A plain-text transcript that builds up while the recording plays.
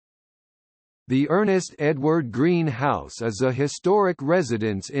The Ernest Edward Greene House is a historic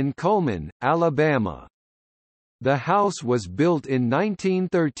residence in Cullman, Alabama. The house was built in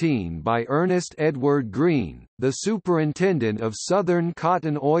 1913 by Ernest Edward Greene, the superintendent of Southern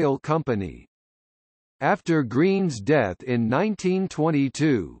Cotton Oil Company. After Greene's death in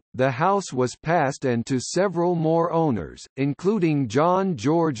 1922, the house was passed on to several more owners, including John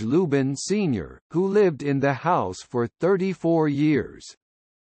George Lubin Sr., who lived in the house for 34 years.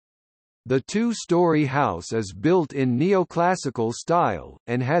 The two-story house is built in neoclassical style,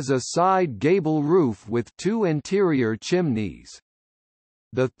 and has a side gable roof with two interior chimneys.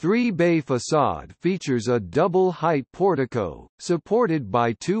 The three-bay facade features a double-height portico, supported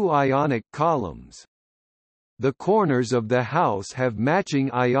by two Ionic columns. The corners of the house have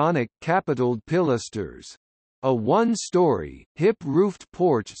matching Ionic capitaled pilasters. A one-story, hip-roofed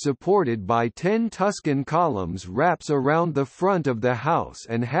porch supported by 10 Tuscan columns wraps around the front of the house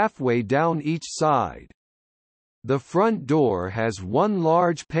and halfway down each side. The front door has one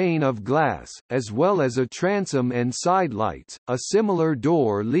large pane of glass, as well as a transom and side lights. A similar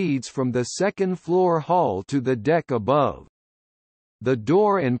door leads from the second-floor hall to the deck above. The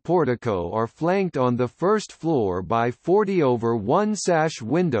door and portico are flanked on the first floor by 40/1 sash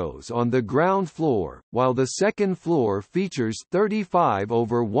windows on the ground floor, while the second floor features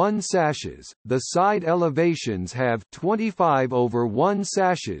 35/1 sashes. The side elevations have 25/1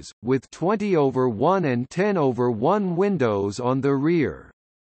 sashes, with 20/1 and 10/1 windows on the rear.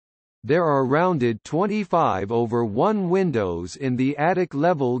 There are rounded 25/1 windows in the attic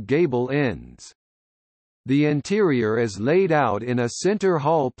level gable ends. The interior is laid out in a center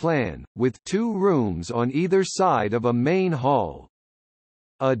hall plan, with two rooms on either side of a main hall.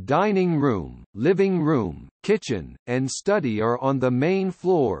 A dining room, living room, kitchen, and study are on the main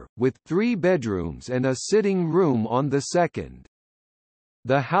floor, with 3 bedrooms and a sitting room on the second.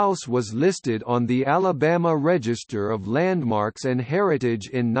 The house was listed on the Alabama Register of Landmarks and Heritage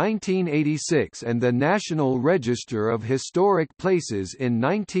in 1986 and the National Register of Historic Places in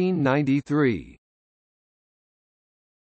 1993.